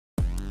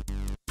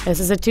This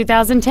is a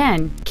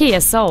 2010 Kia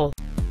Soul.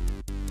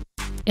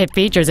 It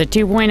features a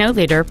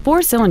 2.0-liter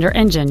four-cylinder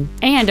engine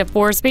and a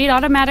 4-speed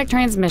automatic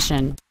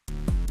transmission.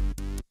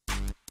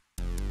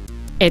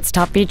 Its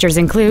top features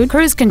include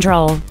cruise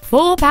control,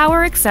 full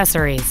power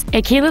accessories,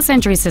 a keyless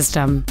entry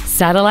system,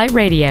 satellite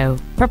radio,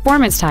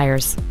 performance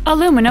tires,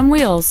 aluminum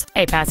wheels,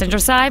 a passenger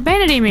side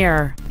vanity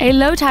mirror, a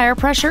low tire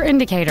pressure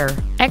indicator,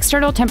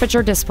 external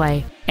temperature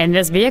display, and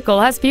this vehicle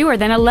has fewer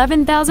than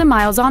 11,000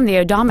 miles on the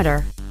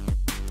odometer.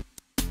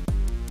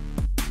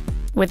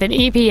 With an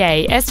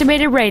EPA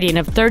estimated rating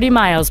of 30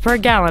 miles per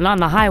gallon on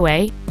the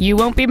highway, you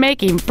won't be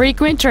making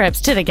frequent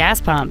trips to the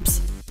gas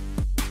pumps.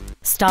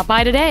 Stop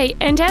by today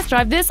and test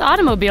drive this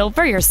automobile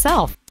for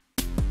yourself.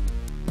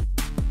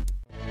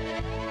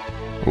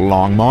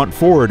 Longmont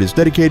Ford is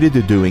dedicated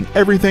to doing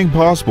everything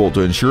possible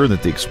to ensure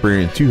that the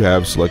experience you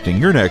have selecting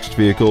your next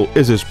vehicle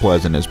is as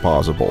pleasant as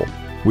possible.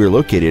 We're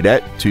located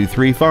at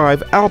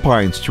 235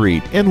 Alpine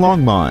Street in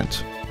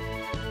Longmont.